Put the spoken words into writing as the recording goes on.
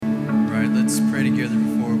Let's pray together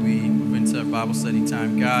before we move into our Bible study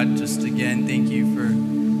time. God, just again, thank you for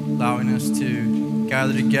allowing us to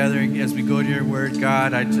gather together as we go to your word.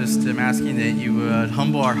 God, I just am asking that you would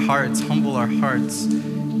humble our hearts,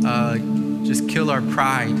 just kill our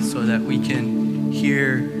pride so that we can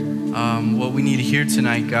hear what we need to hear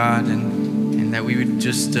tonight, God, and that we would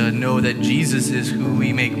just know that Jesus is who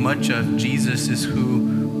we make much of. Jesus is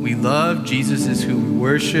who we love. Jesus is who we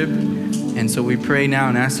worship. And so we pray now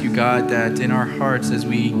and ask you, God, that in our hearts as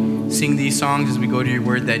we sing these songs, as we go to your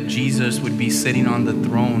word, that Jesus would be sitting on the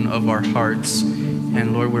throne of our hearts.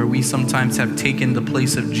 And Lord, where we sometimes have taken the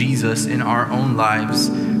place of Jesus in our own lives,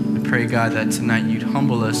 we pray, God, that tonight you'd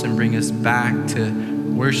humble us and bring us back to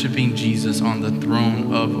worshiping Jesus on the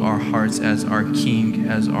throne of our hearts as our King,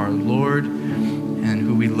 as our Lord, and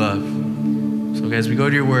who we love. So as we go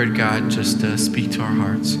to your word, God, just speak to our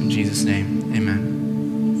hearts. In Jesus' name, amen.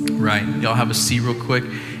 Right, y'all have a seat real quick.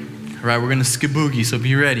 All right, we're gonna skiboogie, so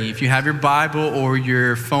be ready. If you have your Bible or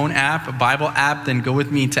your phone app, a Bible app, then go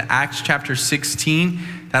with me to Acts chapter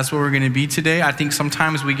 16. That's where we're gonna be today. I think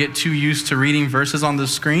sometimes we get too used to reading verses on the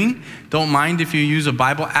screen. Don't mind if you use a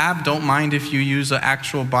Bible app. Don't mind if you use an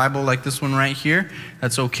actual Bible like this one right here.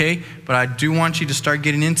 That's okay, but I do want you to start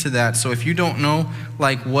getting into that. So if you don't know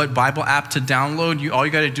like what Bible app to download, all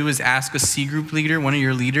you gotta do is ask a C group leader, one of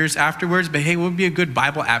your leaders afterwards, but hey, what would be a good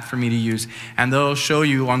Bible app for me to use? And they'll show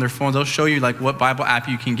you on their phone, they'll show you like what Bible app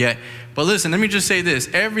you can get. But listen, let me just say this,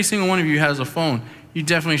 every single one of you has a phone. You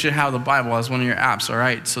definitely should have the Bible as one of your apps, all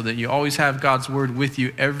right? So that you always have God's word with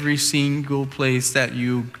you every single place that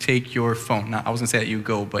you take your phone. Now, I was gonna say that you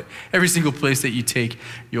go, but every single place that you take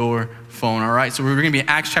your phone, all right? So we're gonna be in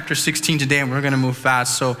Acts chapter 16 today, and we're gonna move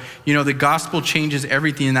fast. So, the gospel changes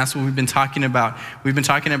everything, and that's what we've been talking about. We've been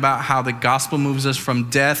talking about how the gospel moves us from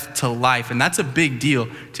death to life, and that's a big deal,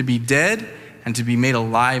 to be dead and to be made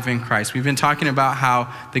alive in Christ. We've been talking about how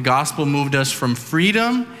the gospel moved us from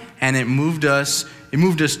freedom, and it moved us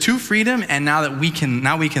to freedom, and now we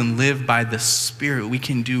can live by the Spirit. We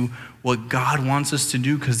can do what God wants us to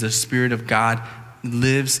do because the Spirit of God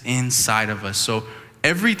lives inside of us. So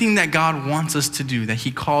everything that God wants us to do, that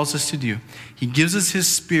he calls us to do, he gives us his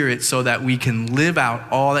Spirit so that we can live out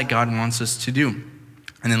all that God wants us to do.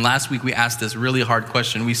 And then last week we asked this really hard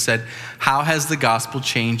question. We said, how has the gospel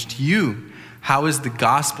changed you? How is the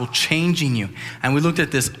gospel changing you? And we looked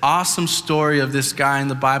at this awesome story of this guy in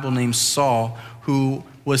the Bible named Saul, who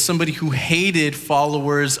was somebody who hated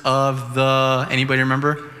followers of anybody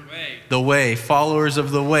remember? The way, followers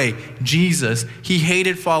of the way, Jesus. He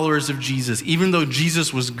hated followers of Jesus. Even though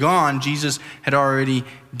Jesus was gone, Jesus had already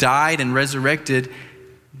died and resurrected.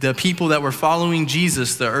 The people that were following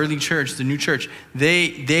Jesus, the early church, the new church,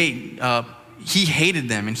 he hated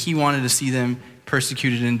them and he wanted to see them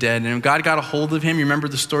persecuted and dead. And God got a hold of him. You remember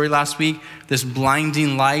the story last week? This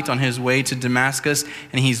blinding light on his way to Damascus,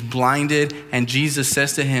 and he's blinded. And Jesus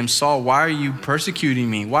says to him, Saul, why are you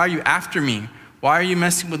persecuting me? Why are you after me? Why are you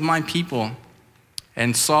messing with my people?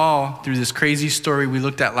 And Saul, through this crazy story we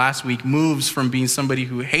looked at last week, moves from being somebody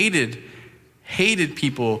who hated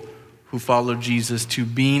people who followed Jesus to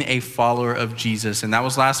being a follower of Jesus. And that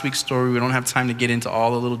was last week's story. We don't have time to get into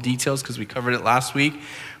all the little details because we covered it last week.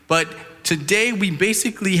 But today we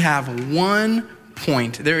basically have one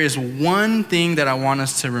point. There is one thing that I want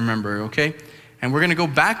us to remember, okay? And we're gonna go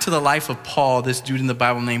back to the life of Paul, this dude in the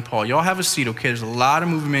Bible named Paul. Y'all have a seat, okay? There's a lot of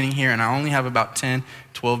movement in here, and I only have about 10,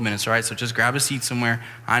 12 minutes, all right? So just grab a seat somewhere.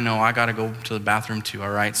 I know I gotta go to the bathroom too, all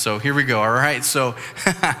right? So here we go, all right? So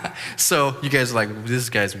you guys are like, this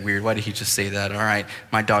guy's weird. Why did he just say that? All right,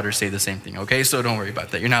 my daughters say the same thing, okay? So don't worry about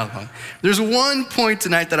that, you're not alone. There's one point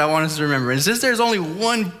tonight that I want us to remember. And since there's only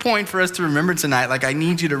one point for us to remember tonight, like I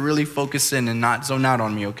need you to really focus in and not zone out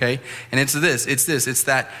on me, okay? And it's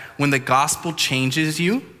that when the gospel changes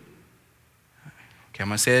you, okay, I'm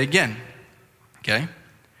gonna say it again, okay?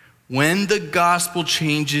 When the gospel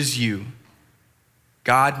changes you,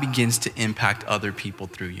 God begins to impact other people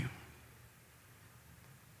through you.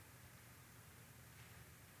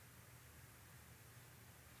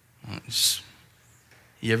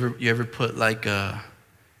 You ever put like a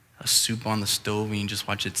soup on the stove and you just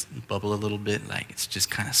watch it bubble a little bit, like it's just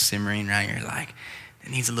kind of simmering, right? You're like, it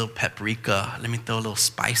needs a little paprika. Let me throw a little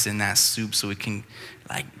spice in that soup so it can,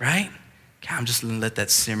 like, right? Okay, I'm just gonna let that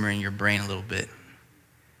simmer in your brain a little bit.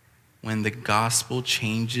 When the gospel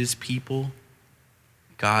changes people,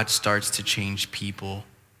 God starts to change people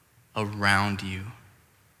around you.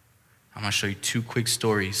 I'm gonna show you two quick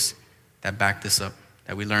stories that back this up,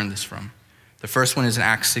 that we learned this from. The first one is in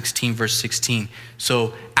Acts 16, verse 16.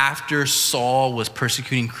 So after Saul was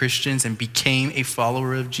persecuting Christians and became a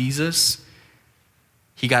follower of Jesus,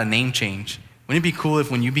 he got a name change. Wouldn't it be cool if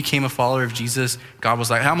when you became a follower of Jesus, God was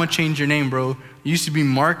like, how am I change your name, bro? You used to be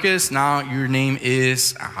Marcus, now your name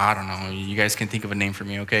is, I don't know, you guys can think of a name for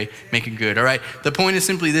me, okay? Make it good, all right? The point is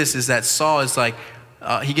simply this, is that Saul is like,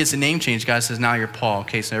 he gets a name change. God says, now you're Paul.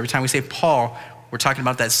 Okay, so every time we say Paul, we're talking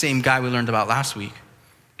about that same guy we learned about last week.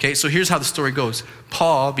 Okay, so here's how the story goes.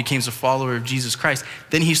 Paul becomes a follower of Jesus Christ.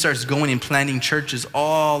 Then he starts going and planting churches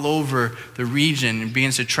all over the region and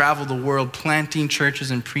begins to travel the world, planting churches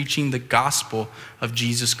and preaching the gospel of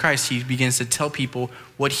Jesus Christ. He begins to tell people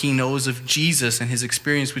what he knows of Jesus and his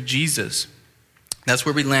experience with Jesus. That's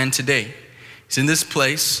where we land today. It's in this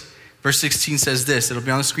place. Verse 16 says this. It'll be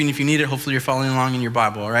on the screen if you need it. Hopefully you're following along in your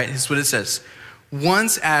Bible, all right? This is what it says.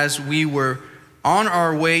 Once as we were on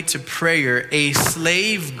our way to prayer, a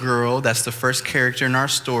slave girl, that's the first character in our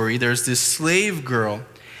story, there's this slave girl,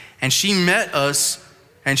 and she met us,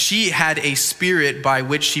 and she had a spirit by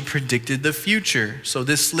which she predicted the future. So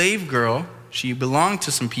this slave girl, she belonged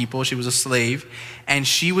to some people, she was a slave, and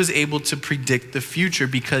she was able to predict the future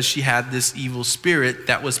because she had this evil spirit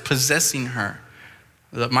that was possessing her.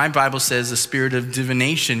 My Bible says the spirit of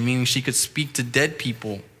divination, meaning she could speak to dead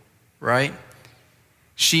people, right?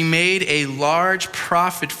 She made a large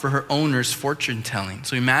profit for her owner's fortune telling.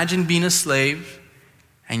 So imagine being a slave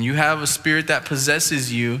and you have a spirit that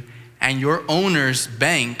possesses you and your owner's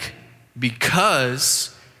bank,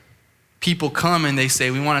 because people come and they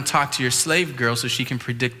say, we want to talk to your slave girl so she can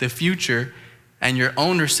predict the future. And your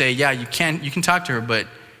owner say, yeah, you can talk to her, but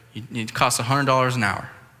it costs $100 an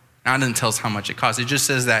hour. Now it doesn't tell us how much it costs. It just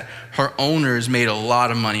says that her owners made a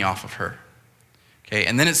lot of money off of her. Okay,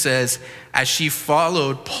 and then it says, as she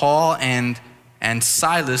followed Paul and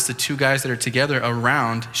Silas, the two guys that are together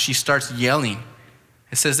around, she starts yelling.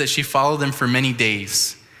 It says that she followed them for many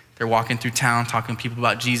days. They're walking through town, talking to people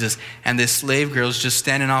about Jesus, and this slave girl is just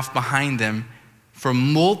standing off behind them for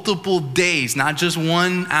multiple days, not just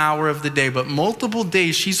 1 hour of the day, but multiple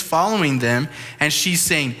days. She's following them, and she's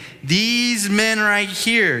saying, these men right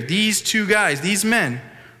here, these two guys, these men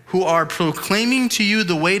who are proclaiming to you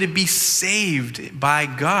the way to be saved by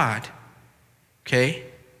God, okay?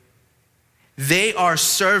 They are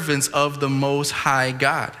servants of the Most High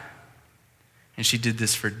God. And she did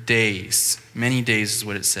this for days. Many days is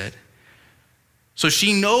what it said. So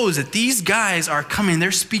she knows that these guys are coming.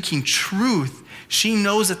 They're speaking truth. She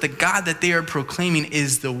knows that the God that they are proclaiming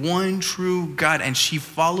is the one true God. And she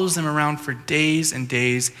follows them around for days and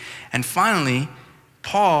days. And finally,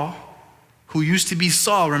 Paul, who used to be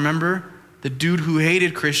Saul, remember? The dude who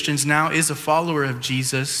hated Christians now is a follower of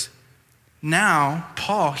Jesus. Now,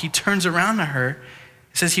 Paul, he turns around to her.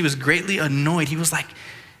 It says he was greatly annoyed. He was like,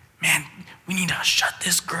 man, we need to shut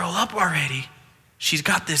this girl up already. She's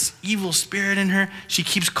got this evil spirit in her. She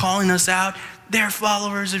keeps calling us out. They're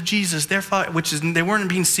followers of Jesus. They weren't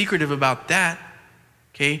being secretive about that,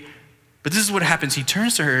 okay? But this is what happens. He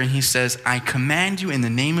turns to her and he says, I command you in the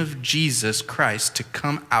name of Jesus Christ to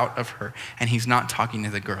come out of her. And he's not talking to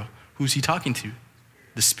the girl. Who's he talking to?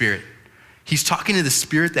 The spirit. He's talking to the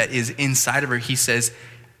spirit that is inside of her. He says,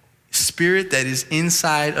 spirit that is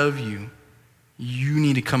inside of you, you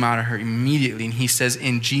need to come out of her immediately. And he says,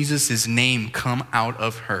 in Jesus' name, come out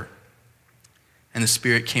of her. And the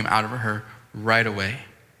spirit came out of her right away.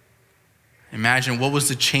 Imagine what was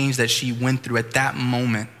the change that she went through at that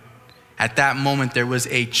moment. At that moment, there was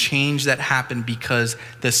a change that happened because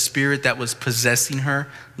the spirit that was possessing her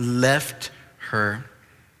left her.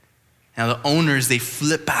 Now the owners, they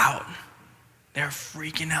flip out. They're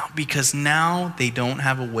freaking out because now they don't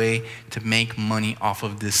have a way to make money off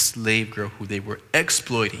of this slave girl who they were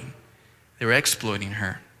exploiting. They were exploiting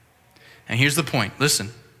her. And here's the point.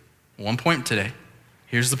 Listen, one point today.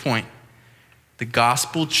 Here's the point. The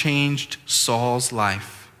gospel changed Saul's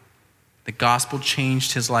life. The gospel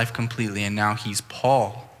changed his life completely, and now he's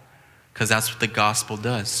Paul, because that's what the gospel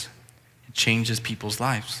does. It changes people's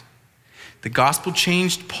lives. The gospel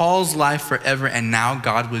changed Paul's life forever, and now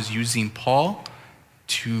God was using Paul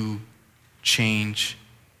to change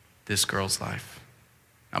this girl's life.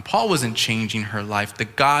 Now, Paul wasn't changing her life. The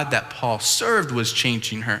God that Paul served was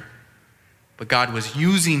changing her. But God was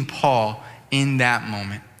using Paul in that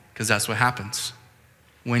moment, because that's what happens.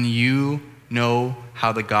 When you know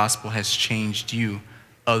how the gospel has changed you,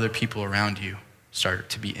 other people around you start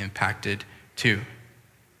to be impacted too.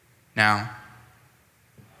 Now,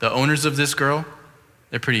 the owners of this girl,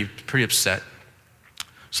 they're pretty upset.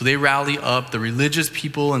 So they rally up the religious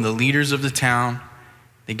people and the leaders of the town.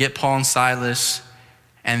 They get Paul and Silas,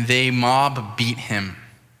 and they beat him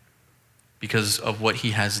because of what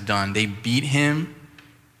he has done. They beat him,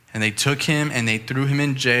 And they took him and they threw him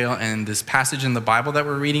in jail. And this passage in the Bible that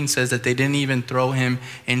we're reading says that they didn't even throw him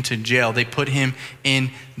into jail. They put him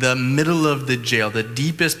in the middle of the jail, the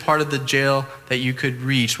deepest part of the jail that you could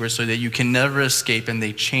reach, so that you can never escape. And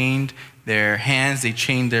they chained their hands, they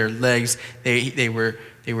chained their legs. They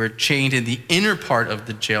were chained in the inner part of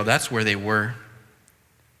the jail. That's where they were.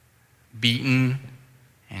 Beaten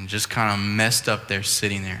and just kind of messed up there,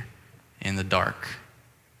 sitting there in the dark.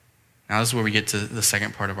 Now this is where we get to the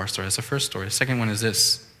second part of our story. That's the first story. The second one is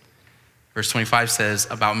this. Verse 25 says,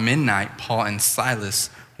 about midnight, Paul and Silas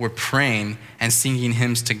were praying and singing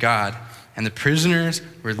hymns to God, and the prisoners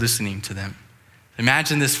were listening to them.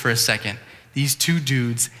 Imagine this for a second. These two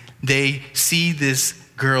dudes, they see this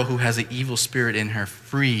girl who has an evil spirit in her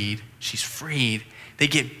freed. She's freed. They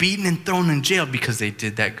get beaten and thrown in jail because they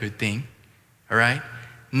did that good thing. All right?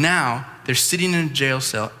 Now, they're sitting in a jail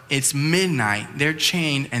cell. It's midnight. They're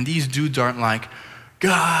chained, and these dudes aren't like,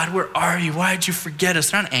 God, where are you? Why did you forget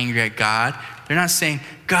us? They're not angry at God. They're not saying,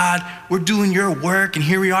 God, we're doing your work, and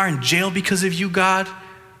here we are in jail because of you, God.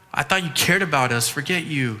 I thought you cared about us. Forget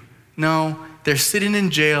you. No, they're sitting in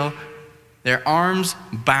jail, their arms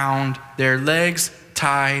bound, their legs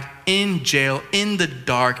tied, in jail, in the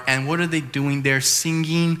dark, and what are they doing? They're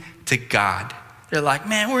singing to God. They're like,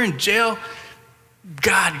 man, we're in jail.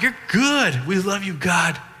 God, you're good. We love you,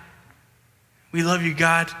 God. We love you,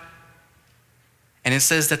 God. And it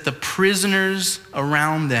says that the prisoners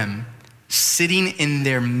around them, sitting in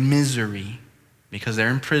their misery, because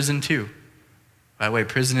they're in prison too. By the way,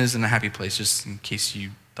 prison isn't a happy place, just in case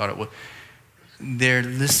you thought it was. They're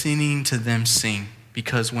listening to them sing,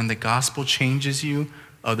 because when the gospel changes you,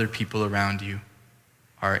 other people around you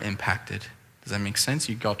are impacted. Does that make sense?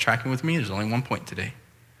 You all tracking with me? There's only one point today.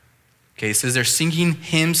 Okay, it says they're singing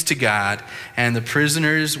hymns to God, and the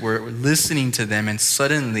prisoners were listening to them, and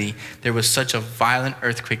suddenly there was such a violent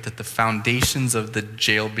earthquake that the foundations of the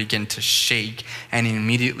jail began to shake, and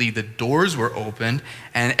immediately the doors were opened,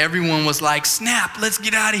 and everyone was like, snap, let's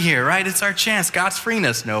get out of here, right? It's our chance. God's freeing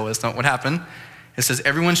us. No, that's not what happened. It says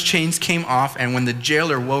everyone's chains came off, and when the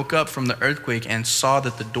jailer woke up from the earthquake and saw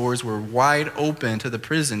that the doors were wide open to the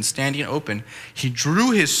prison, standing open, he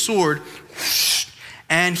drew his sword,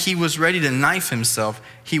 and he was ready to knife himself.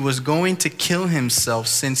 He was going to kill himself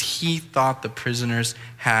since he thought the prisoners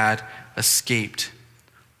had escaped.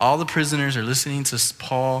 All the prisoners are listening to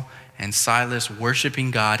Paul and Silas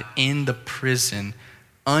worshiping God in the prison,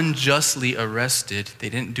 unjustly arrested. They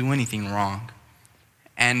didn't do anything wrong.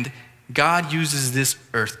 And God uses this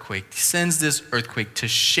earthquake, sends this earthquake to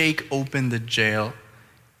shake open the jail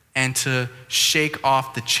and to shake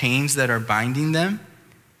off the chains that are binding them.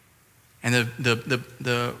 And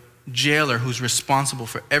the jailer who's responsible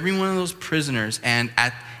for every one of those prisoners and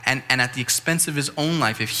at the expense of his own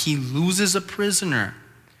life, if he loses a prisoner,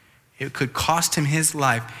 it could cost him his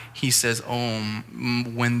life. He says,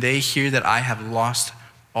 when they hear that I have lost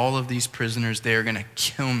all of these prisoners, they're going to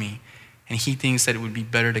kill me. And he thinks that it would be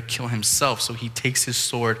better to kill himself. So he takes his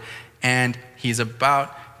sword and he's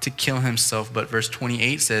about to kill himself. But verse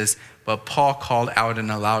 28 says, but Paul called out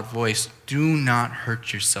in a loud voice, do not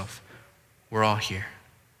hurt yourself. We're all here.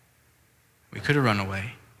 We could have run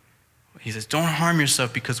away. He says, don't harm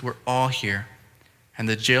yourself because we're all here. And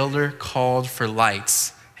the jailer called for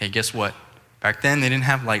lights. Hey, guess what? Back then, they didn't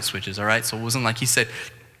have light switches, all right? So it wasn't like he said,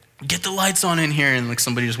 get the lights on in here, and like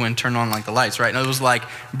somebody just went and turned on like the lights, right? No, it was like,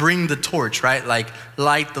 bring the torch, right? Like,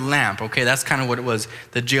 light the lamp, okay? That's kind of what it was.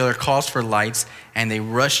 The jailer calls for lights, and they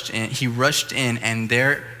rushed in. He rushed in, and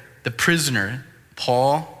there, the prisoner,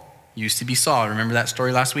 Paul, used to be Saul. Remember that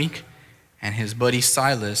story last week? And his buddy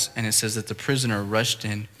Silas, and it says that the prisoner rushed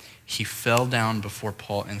in. He fell down before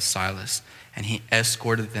Paul and Silas, and he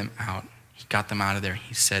escorted them out. He got them out of there.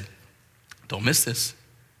 He said, don't miss this.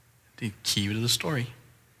 The key to the story.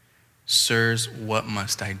 Sirs, what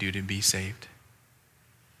must I do to be saved?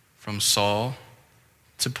 From Saul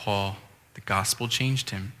to Paul, the gospel changed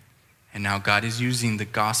him. And now God is using the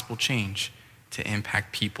gospel change to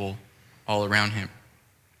impact people all around him.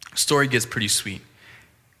 The story gets pretty sweet.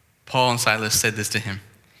 Paul and Silas said this to him,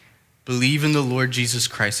 believe in the Lord Jesus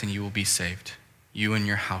Christ and you will be saved, you and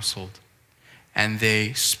your household. And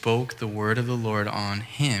they spoke the word of the Lord on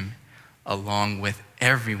him along with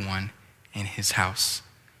everyone in his house.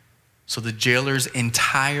 So the jailer's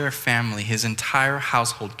entire family, his entire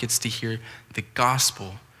household gets to hear the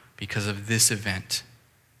gospel because of this event.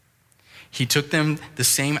 He took them the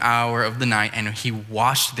same hour of the night and he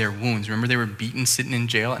washed their wounds. Remember they were beaten sitting in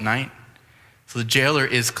jail at night? So the jailer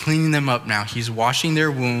is cleaning them up now. He's washing their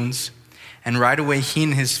wounds. And right away, he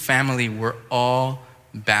and his family were all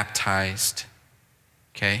baptized.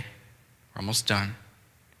 Okay? We're almost done.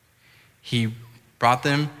 He brought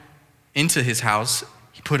them into his house.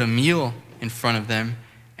 He put a meal in front of them,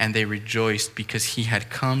 and they rejoiced because he had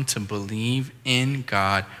come to believe in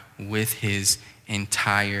God with his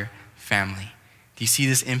entire family. Do you see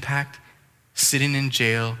this impact? Sitting in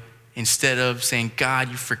jail, instead of saying, God,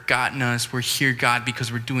 you've forgotten us. We're here, God,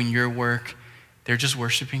 because we're doing your work. They're just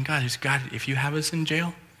worshiping God. It's God, if you have us in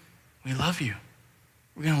jail, we love you.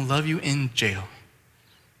 We're going to love you in jail.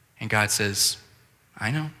 And God says, I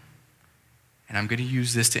know. And I'm going to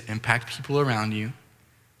use this to impact people around you.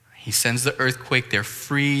 He sends the earthquake. They're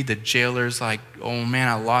free. The jailer's like, oh man,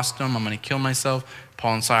 I lost them. I'm going to kill myself.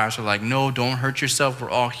 Paul and Silas are like, no, don't hurt yourself. We're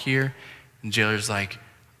all here. And the jailer's like,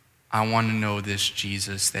 I want to know this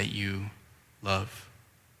Jesus that you love.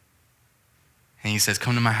 And he says,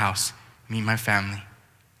 come to my house, meet my family.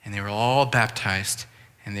 And they were all baptized,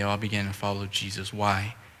 and they all began to follow Jesus.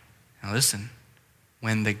 Why? Now listen,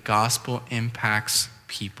 when the gospel impacts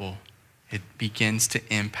people, it begins to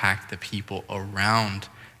impact the people around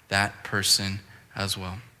that person as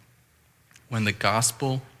well. When the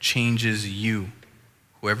gospel changes you,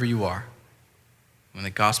 whoever you are, when the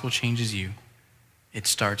gospel changes you, it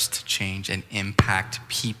starts to change and impact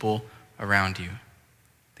people around you.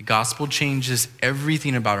 The gospel changes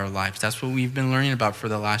everything about our lives. That's what we've been learning about for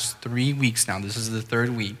the last 3 weeks now. This is the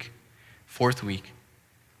fourth week.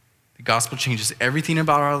 The gospel changes everything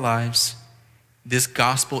about our lives. This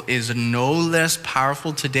gospel is no less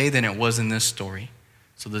powerful today than it was in this story.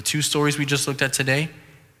 So the 2 stories we just looked at today,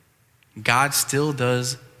 God still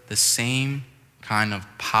does the same kind of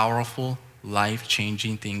powerful,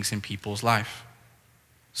 life-changing things in people's life.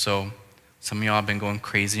 So some of y'all have been going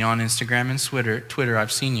crazy on Instagram and Twitter.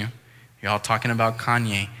 I've seen you. You're all talking about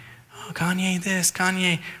Kanye. Oh, Kanye this,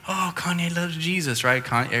 Kanye. Oh, Kanye loves Jesus, right?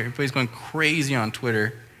 Everybody's going crazy on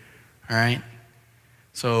Twitter, all right?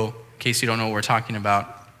 So in case you don't know what we're talking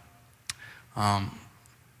about,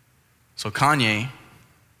 so Kanye,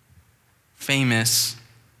 famous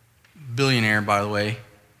billionaire, by the way,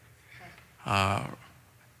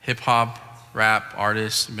 hip-hop, rap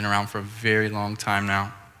artist, been around for a very long time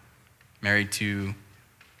now. Married to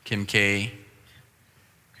Kim K.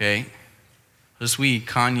 Okay. This week,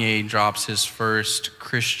 Kanye drops his first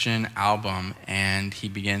Christian album, and he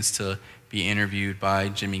begins to be interviewed by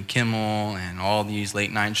Jimmy Kimmel and all these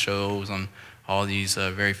late night shows on all these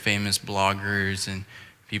very famous bloggers and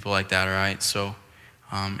people like that, all right? So,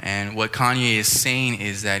 and what Kanye is saying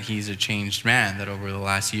is that he's a changed man, that over the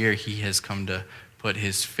last year, he has come to put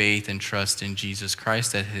his faith and trust in Jesus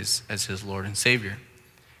Christ as his Lord and Savior.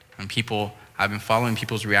 And I've been following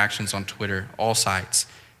people's reactions on Twitter, all sides.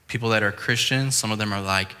 People that are Christians, some of them are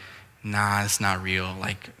like, nah, it's not real,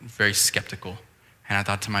 like very skeptical. And I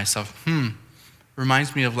thought to myself,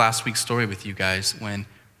 reminds me of last week's story with you guys.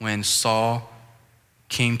 When Saul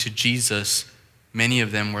came to Jesus, many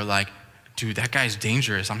of them were like, dude, that guy's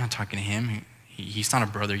dangerous. I'm not talking to him. He's not a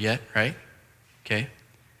brother yet, right? Okay.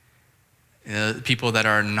 People that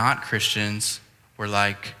are not Christians were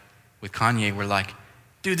like, with Kanye, were like,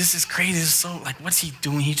 dude, this is crazy. This is so, like, what's he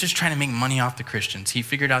doing? He's just trying to make money off the Christians. He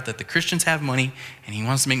figured out that the Christians have money, and he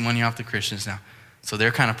wants to make money off the Christians now. So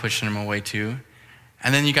they're kind of pushing him away too.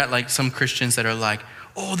 And then you got like some Christians that are like,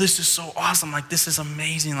 oh, this is so awesome. Like, this is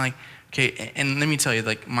amazing. Like, okay, and let me tell you,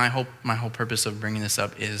 like, my whole purpose of bringing this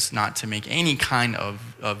up is not to make any kind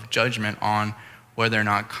of judgment on whether or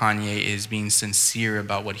not Kanye is being sincere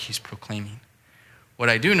about what he's proclaiming. What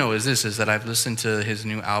I do know is this, is that I've listened to his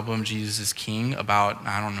new album, Jesus is King, about,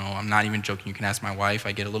 I don't know, I'm not even joking, you can ask my wife,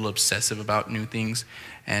 I get a little obsessive about new things.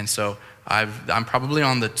 And so I'm probably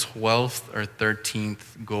on the 12th or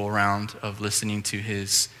 13th go around of listening to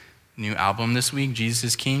his new album this week, Jesus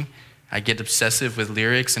is King. I get obsessive with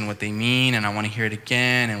lyrics and what they mean, and I want to hear it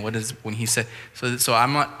again, and when he said, so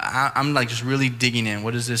I'm like just really digging in,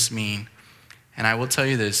 what does this mean? And I will tell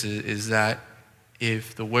you this, is that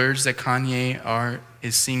if the words that Kanye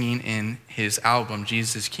is singing in his album,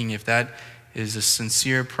 Jesus is King, if that is a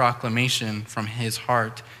sincere proclamation from his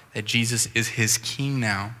heart that Jesus is his King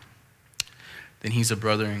now, then he's a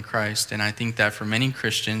brother in Christ. And I think that for many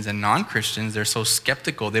Christians and non-Christians, they're so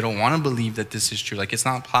skeptical. They don't want to believe that this is true. Like, it's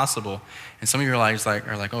not possible. And some of your lives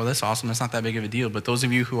are like, oh, that's awesome. That's not that big of a deal. But those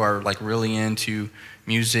of you who are like really into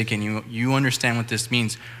music and you understand what this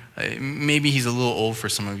means, maybe he's a little old for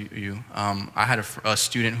some of you. I had a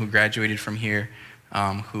student who graduated from here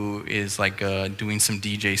who is like doing some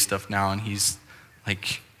DJ stuff now, and he's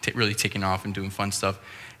like really taking off and doing fun stuff.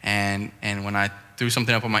 And when I threw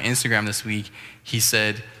something up on my Instagram this week, he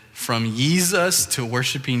said, from Yeezus to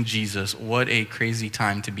worshiping Jesus, what a crazy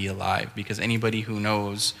time to be alive. Because anybody who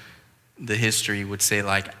knows the history would say,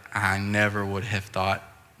 like, I never would have thought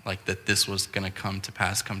like that this was going to come to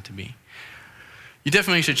pass, come to be. You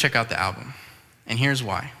definitely should check out the album. And here's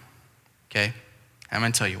why, okay? I'm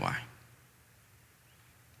going to tell you why.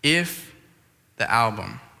 If the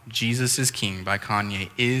album, Jesus is King by Kanye,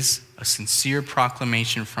 is a sincere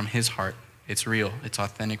proclamation from his heart, it's real, it's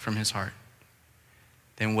authentic from his heart,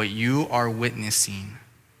 then what you are witnessing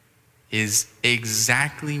is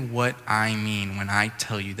exactly what I mean when I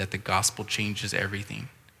tell you that the gospel changes everything.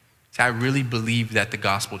 See, I really believe that the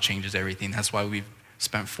gospel changes everything. That's why we've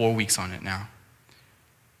spent 4 weeks on it now.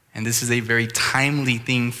 And this is a very timely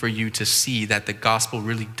thing for you to see that the gospel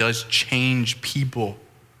really does change people.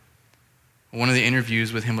 One of the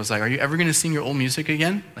interviews with him was like, are you ever going to sing your old music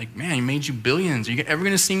again? Like, man, he made you billions. Are you ever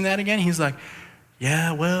going to sing that again? He's like,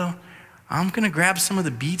 yeah, well, I'm going to grab some of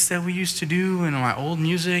the beats that we used to do in my old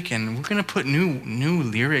music, and we're going to put new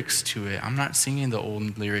lyrics to it. I'm not singing the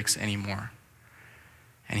old lyrics anymore.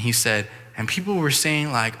 And he said, and people were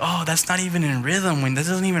saying like, oh, that's not even in rhythm, when that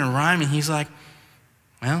doesn't even rhyme. And he's like,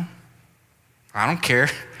 well, I don't care.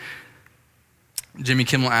 Jimmy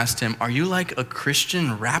Kimmel asked him, are you like a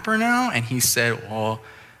Christian rapper now? And he said, well,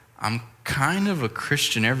 I'm kind of a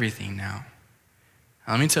Christian everything now.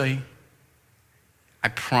 Now, let me tell you, I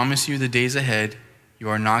promise you the days ahead, you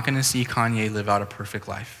are not going to see Kanye live out a perfect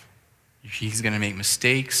life. He's going to make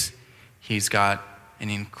mistakes. He's got an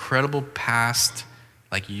incredible past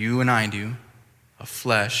like you and I do, of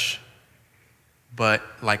flesh. But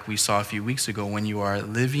like we saw a few weeks ago, when you are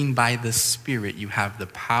living by the Spirit, you have the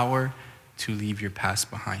power to leave your past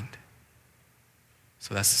behind.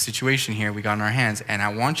 So that's the situation here we got in our hands. And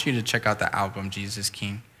I want you to check out the album, Jesus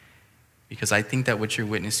King, because I think that what you're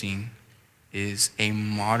witnessing is a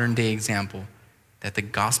modern day example that the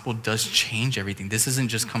gospel does change everything. This isn't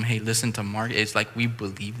just come, hey, listen to Mark. It's like we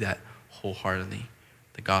believe that wholeheartedly.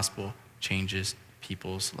 The gospel changes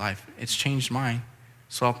people's life. It's changed mine.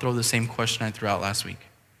 So I'll throw the same question I threw out last week.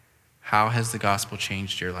 How has the gospel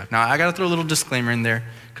changed your life? Now, I got to throw a little disclaimer in there,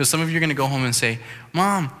 because some of you are going to go home and say,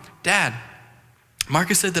 Mom, Dad,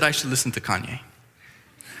 Marcus said that I should listen to Kanye.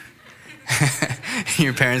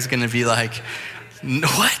 Your parents going to be like,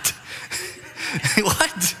 what?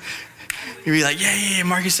 What? You'll be like, yeah,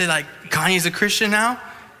 Marcus said like Kanye's a Christian now?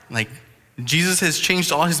 Like Jesus has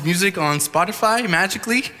changed all his music on Spotify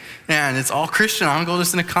magically, and it's all Christian. I'm going to go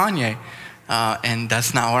listen to Kanye. And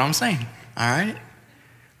that's not what I'm saying, all right?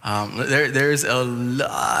 There's a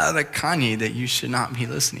lot of Kanye that you should not be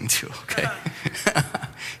listening to, okay?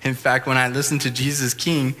 In fact, when I listened to Jesus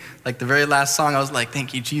King, like the very last song, I was like,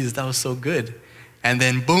 thank you, Jesus, that was so good. And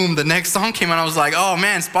then boom, the next song came out. I was like, oh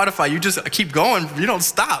man, Spotify, you just keep going. You don't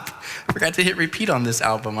stop. I forgot to hit repeat on this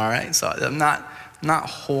album, all right? So I'm not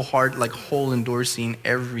whole endorsing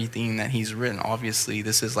everything that he's written. Obviously,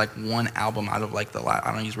 this is like one album out of like I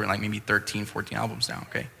don't know, he's written like maybe 13, 14 albums now,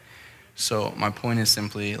 okay? So my point is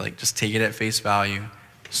simply like just take it at face value,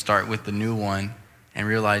 start with the new one, and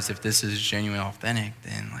realize if this is genuine, authentic,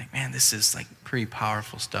 then like, man, this is like pretty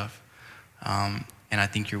powerful stuff. And I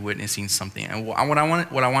think you're witnessing something. And what I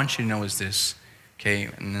want you to know is this, okay?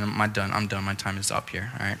 And then I'm done. My time is up here,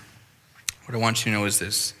 all right? What I want you to know is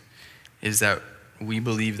this, is that we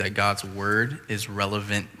believe that God's word is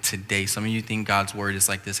relevant today. Some of you think God's word is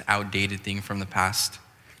like this outdated thing from the past.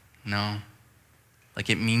 No. Like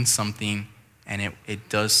it means something, and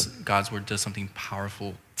God's word does something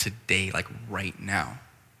powerful today, like right now.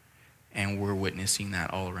 And we're witnessing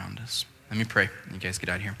that all around us. Let me pray. You guys get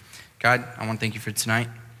out of here. God, I want to thank you for tonight.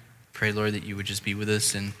 Pray, Lord, that you would just be with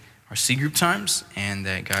us in our C group times, and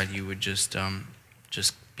that, God, you would just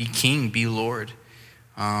be King, be Lord.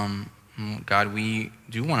 God, we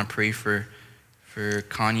do want to pray for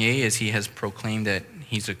Kanye as he has proclaimed that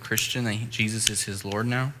he's a Christian, that Jesus is his Lord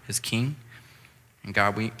now, his King. And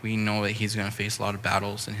God, we know that he's going to face a lot of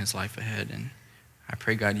battles in his life ahead. And I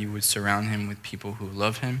pray, God, you would surround him with people who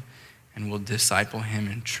love him and will disciple him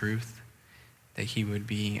in truth, that he would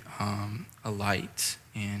be a light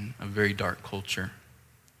in a very dark culture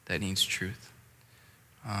that needs truth.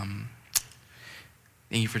 Thank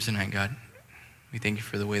you for tonight, God. We thank you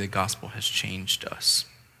for the way the gospel has changed us.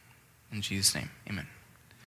 In Jesus' name, amen.